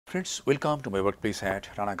Friends, welcome to my workplace at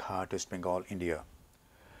Ranaghat, West Bengal, India.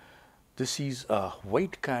 This is a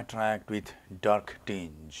white cataract with dark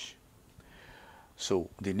tinge. So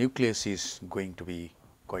the nucleus is going to be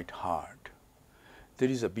quite hard. There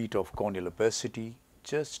is a bit of corneal opacity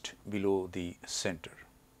just below the center.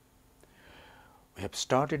 We have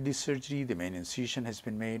started this surgery. The main incision has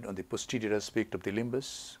been made on the posterior aspect of the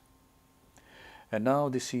limbus. And now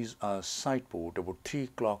this is a side port about 3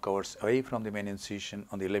 clock hours away from the main incision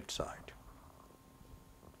on the left side.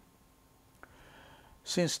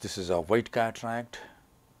 Since this is a white cataract,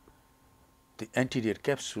 the anterior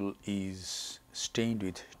capsule is stained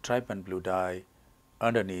with trypan blue dye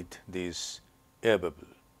underneath this air bubble.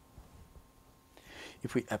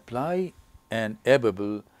 If we apply an air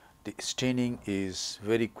bubble, the staining is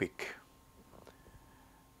very quick.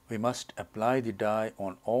 We must apply the dye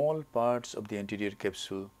on all parts of the anterior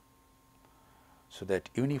capsule so that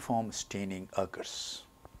uniform staining occurs.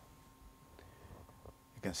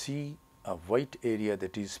 You can see a white area,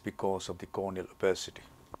 that is because of the corneal opacity.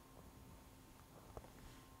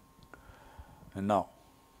 And now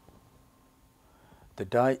the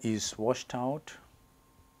dye is washed out.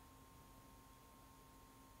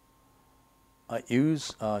 I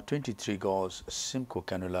use a 23 gauge Simcoe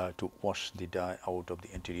cannula to wash the dye out of the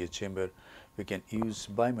anterior chamber. We can use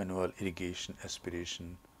bimanual irrigation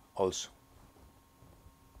aspiration also.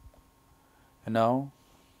 And now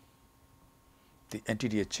the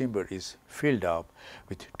anterior chamber is filled up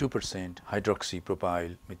with 2%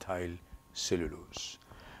 hydroxypropyl methyl cellulose.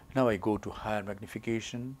 Now I go to higher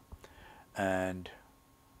magnification and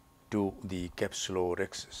do the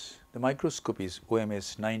capsulorhexis. The microscope is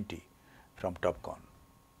OMS 90 from Topcon,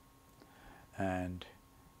 and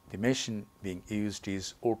the machine being used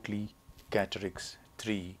is Oakley Catarix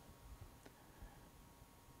 3.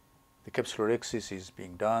 The capsulorhexis is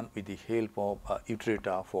being done with the help of a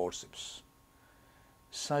Utrata forceps.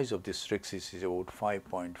 Size of this rhexis is about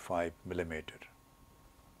 5.5 millimeter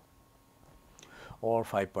or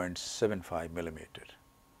 5.75 millimeter.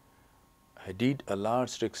 I did a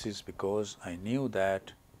large rhexis because I knew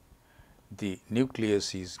that the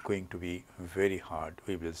nucleus is going to be very hard.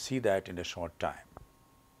 We will see that in a short time.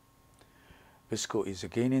 Visco is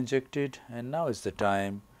again injected, and now is the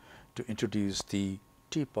time to introduce the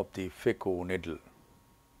tip of the phaco needle.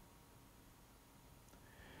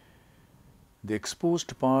 The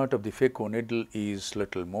exposed part of the phaco needle is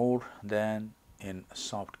little more than in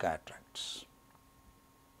soft cataracts.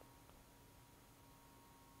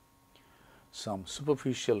 Some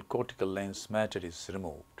superficial cortical lens matter is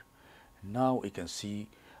removed. Now we can see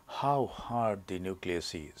how hard the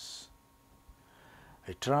nucleus is.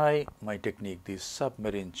 I try my technique, the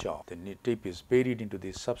submarine chop. The tip is buried into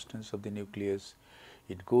the substance of the nucleus.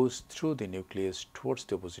 It goes through the nucleus towards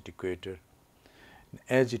the opposite equator. And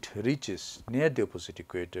as it reaches near the opposite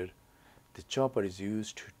equator, the chopper is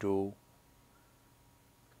used to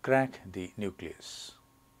crack the nucleus.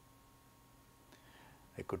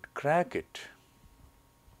 I could crack it,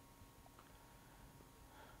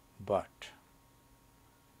 but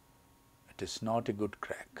it is not a good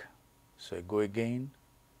crack. So I go again,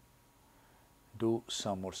 do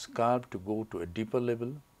some more scalp to go to a deeper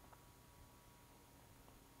level,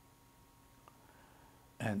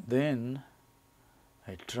 and then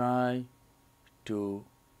I try to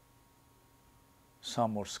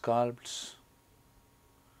some more scalps.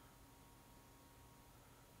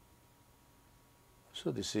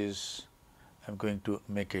 So this is, I am going to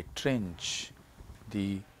make a trench.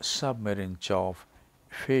 The submarine chop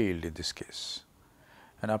failed in this case,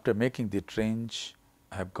 and after making the trench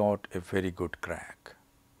I have got a very good crack.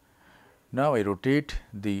 Now I rotate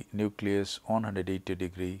the nucleus 180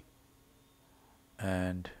 degree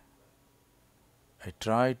and I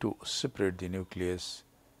try to separate the nucleus,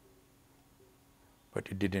 but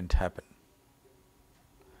it didn't happen.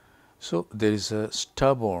 So there is a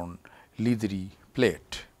stubborn leathery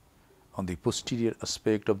plate on the posterior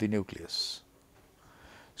aspect of the nucleus.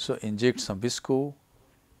 So inject some visco,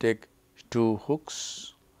 take 2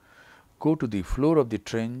 hooks, go to the floor of the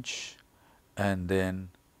trench and then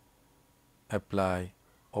apply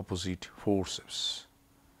opposite forceps.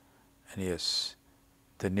 And yes,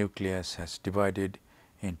 the nucleus has divided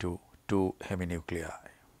into 2 heminuclei.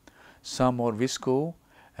 Some more visco,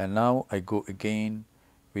 and now I go again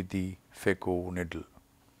with the phaco needle.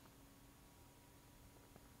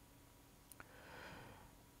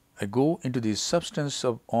 I go into the substance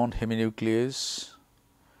of on heminucleus,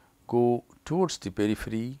 go towards the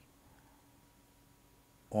periphery,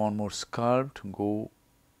 one more scalp, go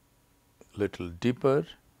little deeper,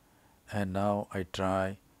 and now I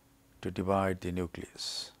try to divide the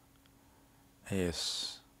nucleus.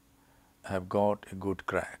 Yes, have got a good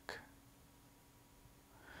crack.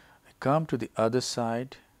 I come to the other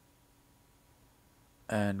side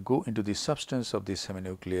and go into the substance of the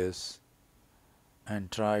seminucleus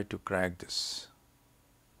and try to crack this.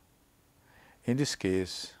 In this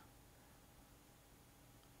case,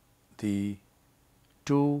 the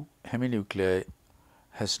two heminuclei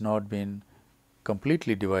has not been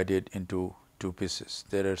completely divided into two pieces.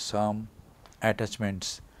 There are some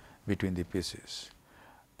attachments between the pieces.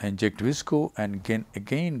 Inject visco and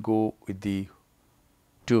again go with the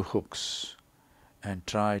two hooks and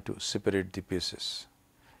try to separate the pieces.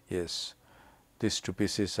 Yes, these two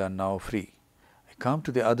pieces are now free. I come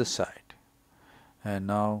to the other side and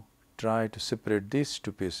now try to separate these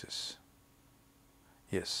two pieces.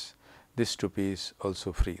 Yes, this two piece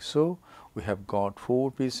also free. So we have got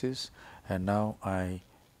four pieces, and now I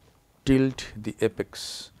tilt the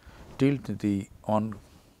apex, tilt the on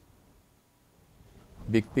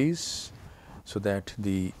big piece so that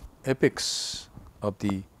the apex of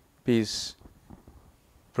the piece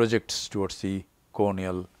projects towards the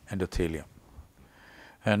corneal endothelium.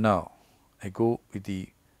 And now I go with the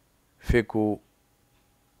phaco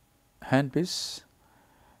handpiece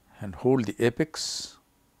and hold the apex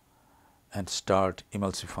and start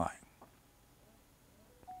emulsifying.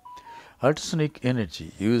 Ultrasonic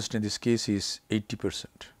energy used in this case is 80%.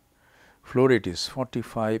 Flow rate is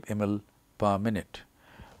 45 ml per minute.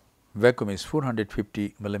 Vacuum is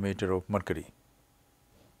 450 millimeter of mercury.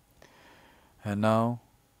 And now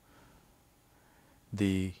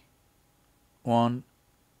the one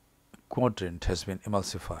quadrant has been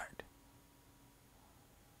emulsified.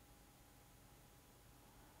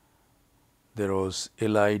 There was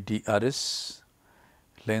LIDRS,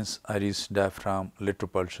 lens iris diaphragm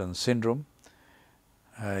litropulsion syndrome.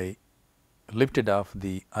 I lifted off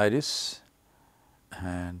the iris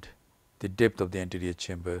and the depth of the anterior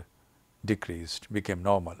chamber decreased, became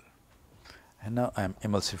normal. And now I am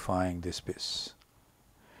emulsifying this piece.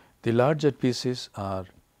 The larger pieces are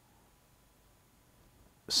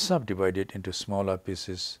subdivided into smaller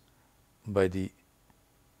pieces by the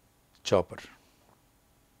chopper.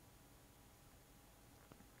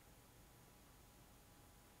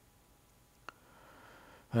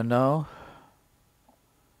 And now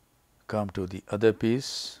come to the other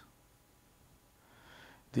piece.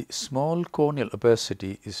 The small corneal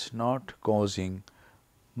opacity is not causing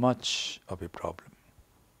much of a problem.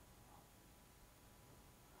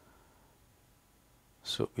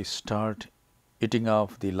 So we start eating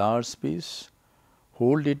off the large piece,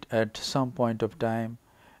 hold it at some point of time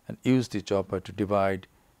and use the chopper to divide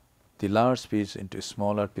the large piece into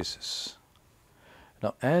smaller pieces.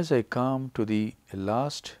 Now as I come to the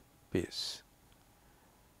last piece,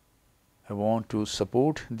 I want to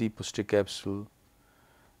support the posterior capsule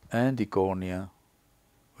and the cornea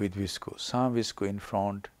with visco, some visco in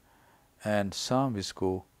front and some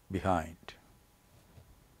visco behind.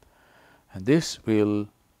 And this will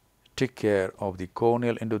take care of the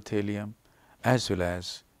corneal endothelium as well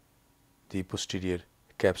as the posterior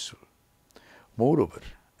capsule. Moreover,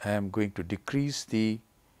 I am going to decrease the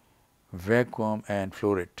vacuum and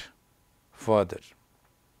flow rate further.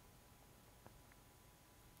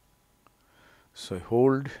 So I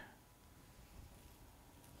hold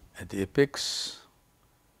at the apex,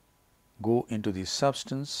 go into the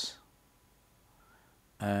substance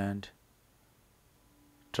and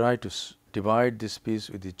try to divide this piece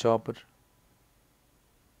with the chopper.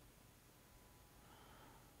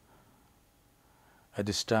 At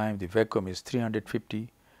this time the vacuum is 350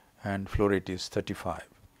 and flow rate is 35.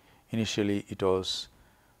 Initially it was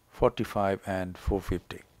 45 and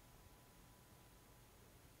 450.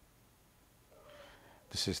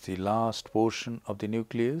 This is the last portion of the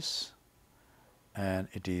nucleus and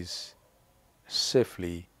it is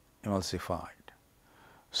safely emulsified.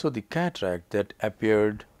 So the cataract that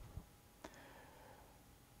appeared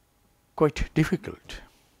quite difficult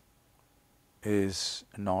is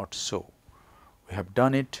not so. We have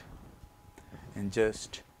done it in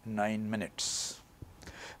just 9 minutes.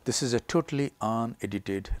 This is a totally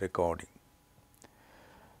unedited recording.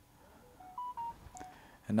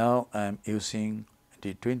 And now I am using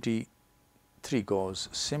the 23 gauge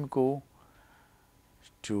Simcoe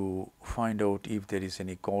to find out if there is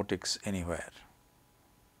any cortex anywhere.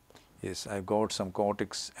 Yes, I have got some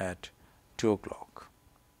cortex at 2 o'clock.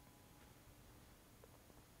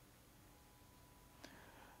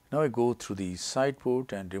 Now I go through the side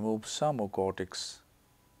port and remove some more cortex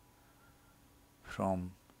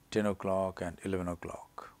from 10 o'clock and 11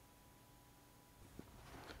 o'clock.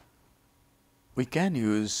 We can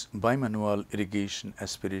use bimanual irrigation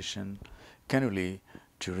aspiration cannulae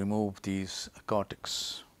to remove these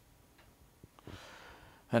cortex.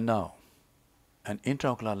 And now an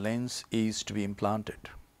intraocular lens is to be implanted.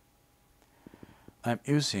 I am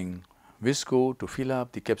using visco to fill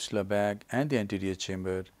up the capsular bag and the anterior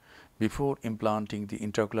chamber before implanting the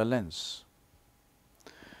intraocular lens.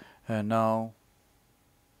 And now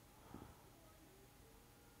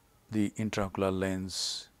the intraocular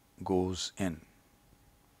lens goes in.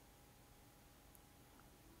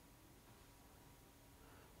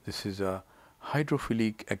 This is a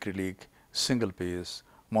hydrophilic acrylic single piece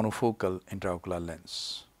monofocal intraocular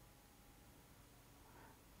lens.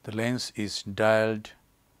 The lens is dialed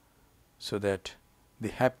so that the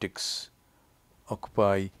haptics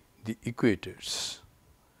occupy the equators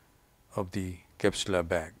of the capsular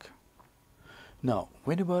bag. Now,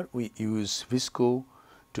 whenever we use visco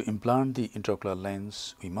to implant the intraocular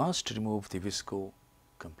lens, we must remove the visco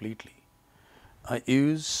completely. I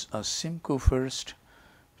use a Simcoe first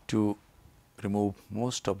to remove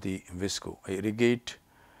most of the visco. I irrigate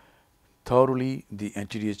thoroughly the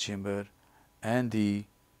anterior chamber and the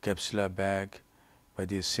capsular bag by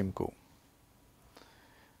this Simcoe.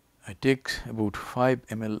 I take about 5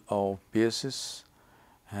 ml of PSS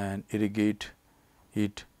and irrigate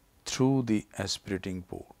it through the aspirating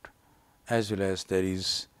port, as well as there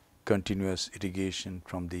is continuous irrigation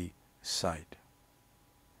from the side.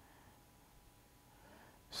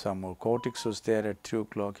 Some more cortex was there at 3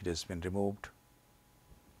 o'clock, it has been removed.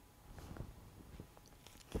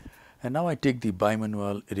 And now I take the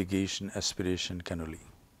bimanual irrigation aspiration cannula.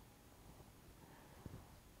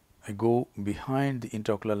 I go behind the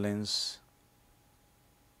intraocular lens,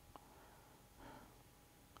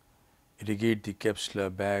 irrigate the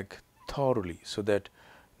capsular bag thoroughly so that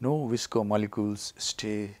no visco molecules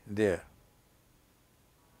stay there.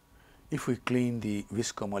 If we clean the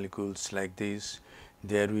visco molecules like this,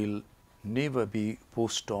 there will never be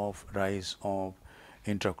post-op rise of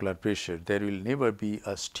intraocular pressure. There will never be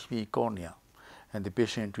a steamy cornea, and the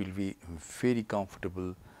patient will be very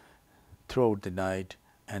comfortable throughout the night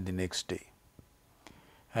and the next day,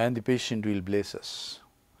 and the patient will bless us.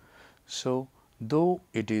 So, though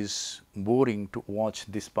it is boring to watch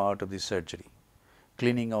this part of the surgery,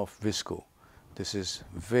 cleaning of visco, this is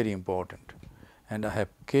very important, and I have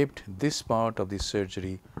kept this part of the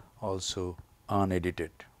surgery also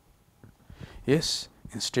unedited. Yes,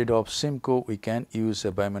 instead of Simcoe, we can use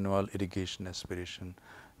a bimanual irrigation aspiration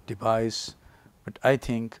device, but I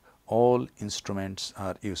think all instruments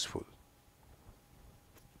are useful.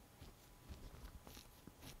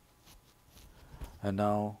 And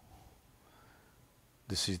now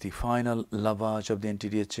this is the final lavage of the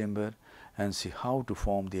anterior chamber, and see how to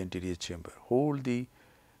form the anterior chamber. Hold the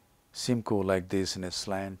Simcoe like this in a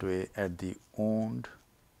slant way at the wound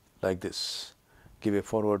like this. Give a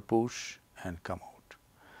forward push and come out,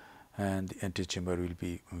 and the anterior chamber will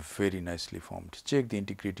be very nicely formed. Check the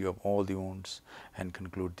integrity of all the wounds and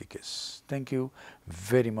conclude the case. Thank you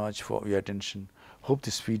very much for your attention. Hope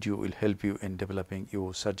this video will help you in developing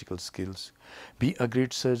your surgical skills. Be a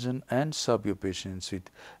great surgeon and serve your patients with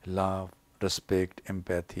love, respect,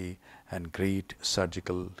 empathy, and great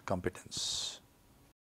surgical competence.